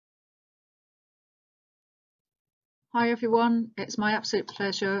Hi everyone, it's my absolute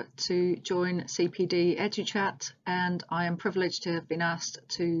pleasure to join CPD EduChat, and I am privileged to have been asked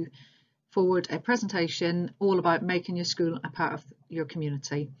to forward a presentation all about making your school a part of your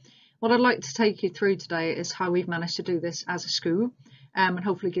community. What I'd like to take you through today is how we've managed to do this as a school, and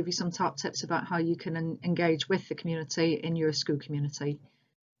hopefully give you some top tips about how you can engage with the community in your school community.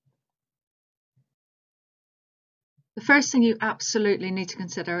 The first thing you absolutely need to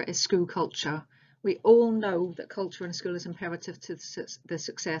consider is school culture. We all know that culture in a school is imperative to the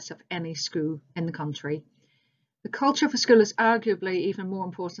success of any school in the country. The culture of a school is arguably even more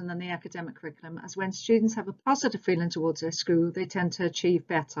important than the academic curriculum, as when students have a positive feeling towards their school, they tend to achieve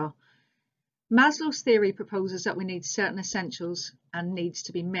better. Maslow's theory proposes that we need certain essentials and needs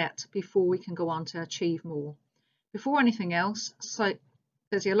to be met before we can go on to achieve more. Before anything else,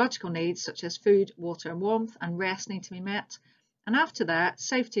 physiological needs such as food, water and warmth and rest need to be met, and after that,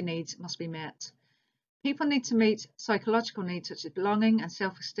 safety needs must be met. People need to meet psychological needs such as belonging and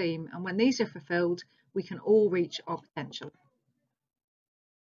self-esteem, and when these are fulfilled, we can all reach our potential.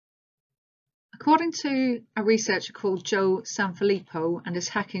 According to a researcher called Joe Sanfilippo and his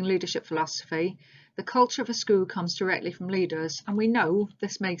Hacking Leadership Philosophy, the culture of a school comes directly from leaders, and we know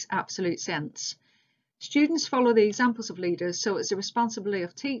this makes absolute sense. Students follow the examples of leaders, so it's the responsibility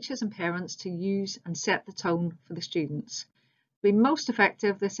of teachers and parents to use and set the tone for the students. To be most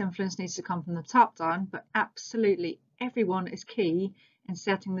effective, this influence needs to come from the top down, but absolutely everyone is key in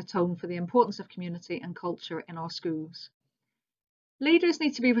setting the tone for the importance of community and culture in our schools. Leaders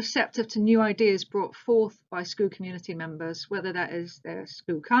need to be receptive to new ideas brought forth by school community members, whether that is their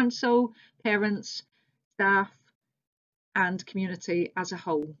school council, parents, staff, and community as a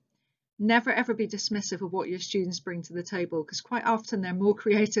whole. Never ever be dismissive of what your students bring to the table, because quite often they're more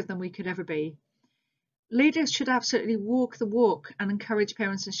creative than we could ever be. Leaders should absolutely walk the walk and encourage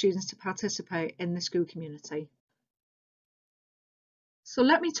parents and students to participate in the school community. So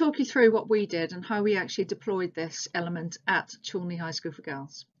let me talk you through what we did and how we actually deployed this element at Chiltern High School for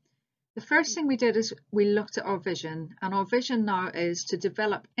Girls. The first thing we did is we looked at our vision, and our vision now is to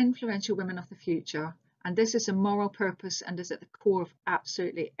develop influential women of the future. And this is a moral purpose and is at the core of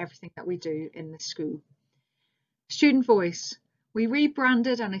absolutely everything that we do in this school. Student voice. We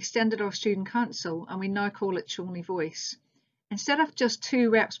rebranded and extended our student council, and we now call it Chiltern Voice. Instead of just 2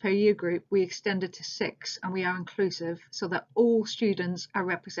 reps per year group, we extended to 6, and we are inclusive so that all students are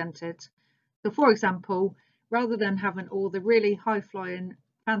represented. So for example, rather than having all the really high-flying,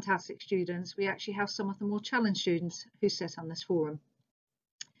 fantastic students, we actually have some of the more challenged students who sit on this forum.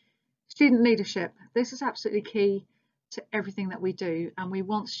 Student leadership. This is absolutely key to everything that we do, and we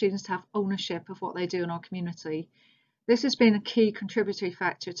want students to have ownership of what they do in our community. This has been a key contributory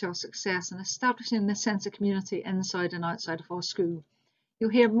factor to our success in establishing this sense of community inside and outside of our school.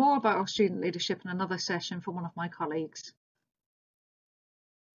 You'll hear more about our student leadership in another session from one of my colleagues.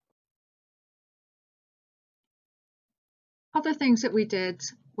 Other things that we did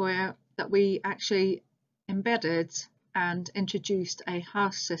were that we actually embedded and introduced a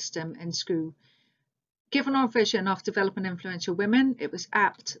house system in school. Given our vision of developing influential women, it was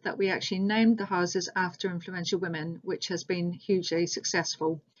apt that we actually named the houses after influential women, which has been hugely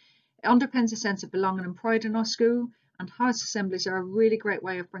successful. It underpins a sense of belonging and pride in our school, and house assemblies are a really great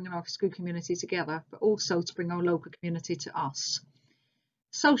way of bringing our school community together, but also to bring our local community to us.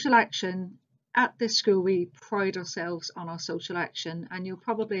 Social action. At this school, we pride ourselves on our social action, and you'll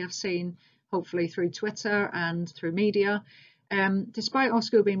probably have seen, hopefully through Twitter and through media, despite our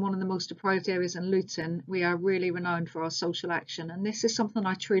school being one of the most deprived areas in Luton, we are really renowned for our social action, and this is something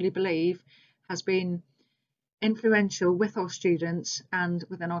I truly believe has been influential with our students and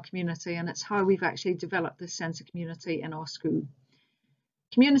within our community, and it's how we've actually developed this sense of community in our school.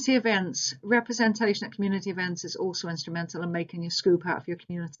 Community events. Representation at community events is also instrumental in making your school part of your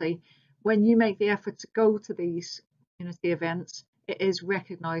community. When you make the effort to go to these community events, it is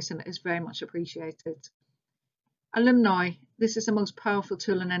recognised and it is very much appreciated. Alumni. This is the most powerful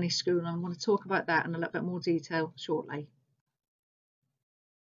tool in any school, and I'm going to talk about that in a little bit more detail shortly.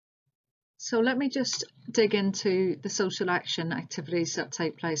 So let me just dig into the social action activities that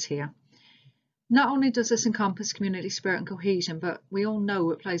take place here. Not only does this encompass community spirit and cohesion, but we all know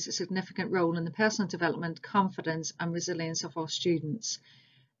it plays a significant role in the personal development, confidence and resilience of our students.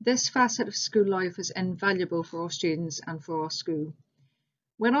 This facet of school life is invaluable for our students and for our school.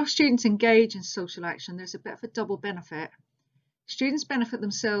 When our students engage in social action, there's a bit of a double benefit. Students benefit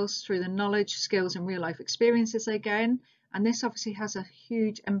themselves through the knowledge, skills and real life experiences they gain, and this obviously has a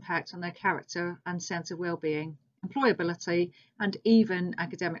huge impact on their character and sense of well-being, employability and even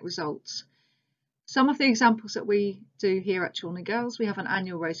academic results. Some of the examples that we do here at Chiltern Girls: we have an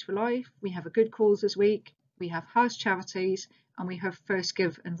annual Race for Life, we have a Good Causes Week, we have house charities, and we have First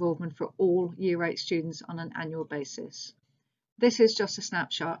Give involvement for all Year 8 students on an annual basis. This is just a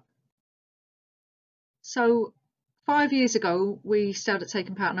snapshot. So 5 years ago, we started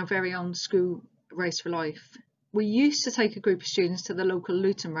taking part in our very own school Race for Life. We used to take a group of students to the local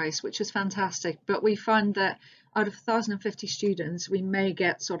Luton race, which was fantastic, but we found that out of 1,050 students, we may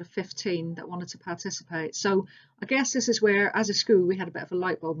get sort of 15 that wanted to participate. So I guess this is where, as a school, we had a bit of a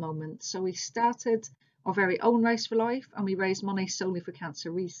light bulb moment. So we started our very own Race for Life, and we raised money solely for cancer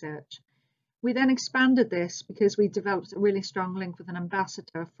research. We then expanded this because we developed a really strong link with an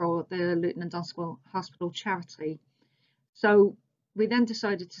ambassador for the Luton and Dunstable Hospital charity. So we then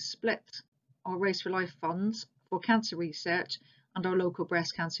decided to split our Race for Life funds for cancer research and our local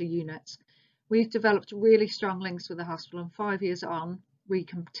breast cancer units. We've developed really strong links with the hospital, and 5 years on, we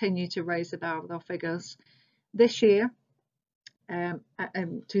continue to raise the bar with our figures. This year,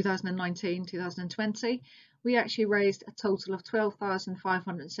 2019, 2020, we actually raised a total of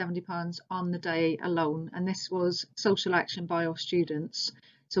 £12,570 on the day alone, and this was social action by our students.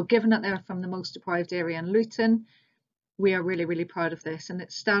 So given that they're from the most deprived area in Luton, we are really, really proud of this, and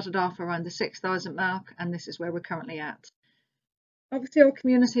it started off around the 6,000 mark, and this is where we're currently at. Obviously, our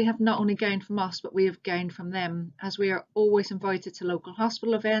community have not only gained from us, but we have gained from them, as we are always invited to local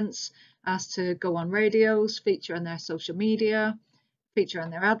hospital events, asked to go on radios, feature on their social media, feature on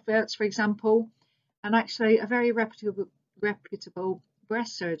their adverts, for example. And actually, a very reputable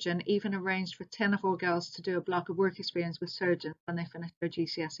breast surgeon even arranged for 10 of our girls to do a block of work experience with surgeons when they finished their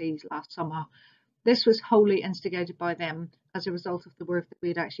GCSEs last summer. This was wholly instigated by them as a result of the work that we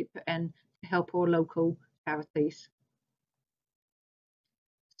had actually put in to help our local charities.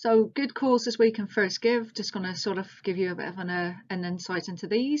 So good causes we can First Give, just going to sort of give you a bit of an insight into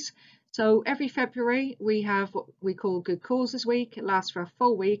these. So every February we have what we call Good Causes Week. It lasts for a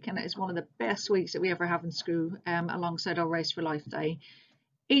full week, and it is one of the best weeks that we ever have in school, alongside our Race for Life Day.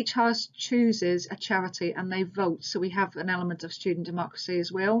 Each house chooses a charity and they vote, so we have an element of student democracy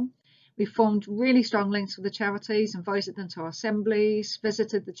as well. We formed really strong links with the charities, invited them to our assemblies,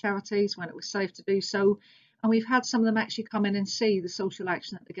 visited the charities when it was safe to do so, and we've had some of them actually come in and see the social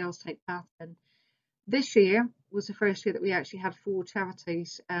action that the girls take part in. This year was the first year that we actually had 4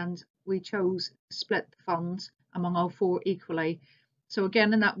 charities, and we chose to split the funds among all 4 equally. So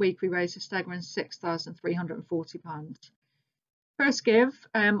again, in that week we raised a staggering £6,340. First Give,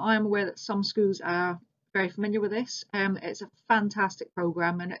 I am aware that some schools are very familiar with this. It's a fantastic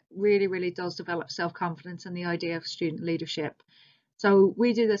programme, and it really, really does develop self-confidence and the idea of student leadership. So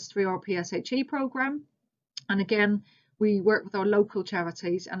we do this through our PSHE programme, and again, we work with our local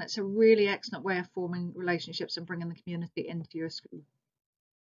charities, and it's a really excellent way of forming relationships and bringing the community into your school.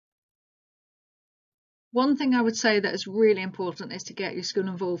 One thing I would say that is really important is to get your school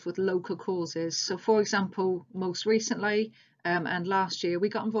involved with local causes. So for example, most recently and last year, we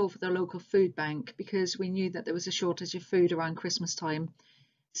got involved with our local food bank because we knew that there was a shortage of food around Christmas time.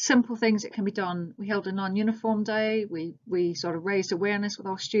 Simple things that can be done. We held a non-uniform day. We sort of raised awareness with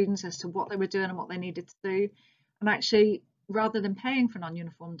our students as to what they were doing and what they needed to do. And actually, rather than paying for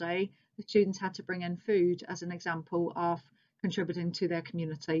non-uniform day, the students had to bring in food as an example of contributing to their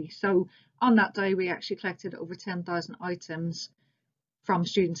community. So on that day, we actually collected over 10,000 items from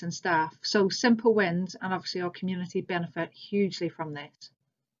students and staff. So simple wins, and obviously our community benefit hugely from this.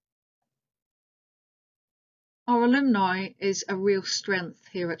 Our alumni is a real strength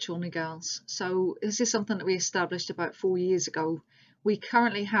here at Chiltern Girls. So this is something that we established about 4 years ago. We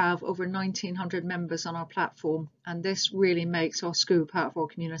currently have over 1,900 members on our platform, and this really makes our school part of our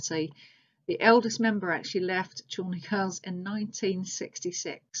community. The eldest member actually left Chiltern Girls in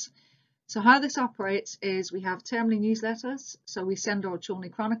 1966. So how this operates is we have termly newsletters. So we send our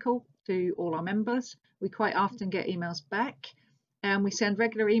Chiltern Chronicle to all our members. We quite often get emails back, and we send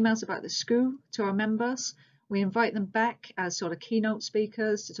regular emails about the school to our members. We invite them back as sort of keynote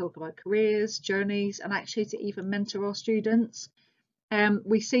speakers to talk about careers, journeys, and actually to even mentor our students.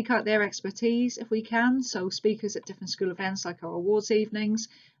 We seek out their expertise if we can, so speakers at different school events like our awards evenings,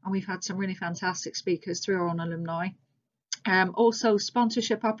 and we've had some really fantastic speakers through our own alumni. Also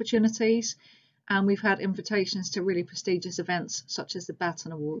sponsorship opportunities, and we've had invitations to really prestigious events such as the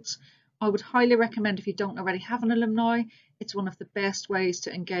Baton Awards. I would highly recommend, if you don't already have an alumni, it's one of the best ways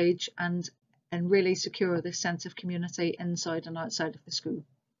to engage and really secure this sense of community inside and outside of the school.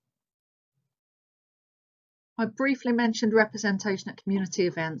 I briefly mentioned representation at community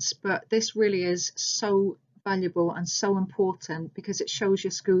events, but this really is so valuable and so important because it shows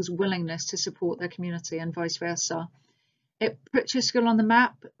your school's willingness to support their community and vice versa. It puts your school on the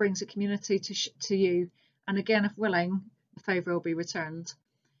map, it brings a community to you, and again, if willing, the favour will be returned.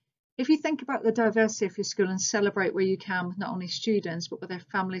 If you think about the diversity of your school and celebrate where you can with not only students but with their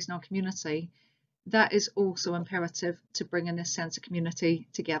families and our community, that is also imperative to bringing this sense of community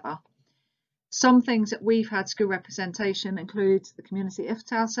together. Some things that we've had school representation include the community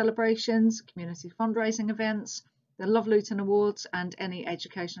iftar celebrations, community fundraising events, the Love Luton Awards, and any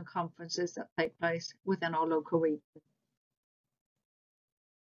educational conferences that take place within our local region.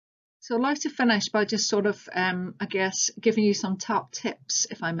 So I'd like to finish by just sort of, I guess, giving you some top tips,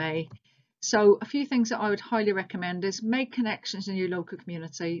 if I may. So a few things that I would highly recommend is make connections in your local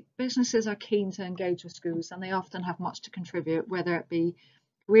community. Businesses are keen to engage with schools and they often have much to contribute, whether it be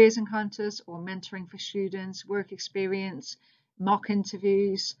careers encounters or mentoring for students, work experience, mock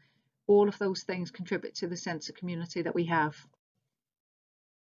interviews. All of those things contribute to the sense of community that we have.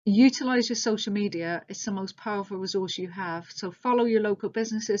 Utilise your social media. It's the most powerful resource you have. So follow your local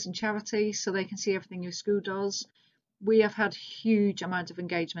businesses and charities so they can see everything your school does. We have had huge amount of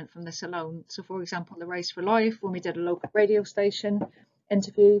engagement from this alone. So for example, the Race for Life, when we did a local radio station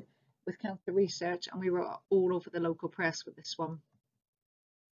interview with Counter Research, and we were all over the local press with this one.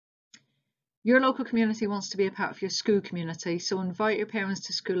 Your local community wants to be a part of your school community, so invite your parents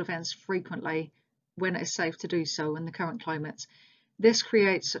to school events frequently when it is safe to do so in the current climate. This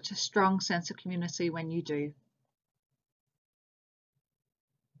creates such a strong sense of community when you do.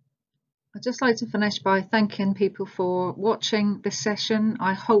 I'd just like to finish by thanking people for watching this session.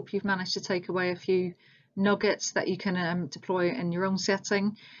 I hope you've managed to take away a few nuggets that you can deploy in your own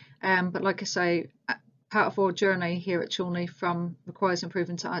setting. But like I say, part of our journey here at Chiltern from requires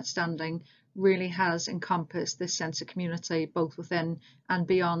improvement to outstanding really has encompassed this sense of community both within and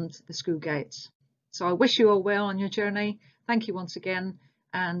beyond the school gates. So I wish you all well on your journey. Thank you once again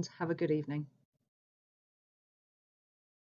and have a good evening.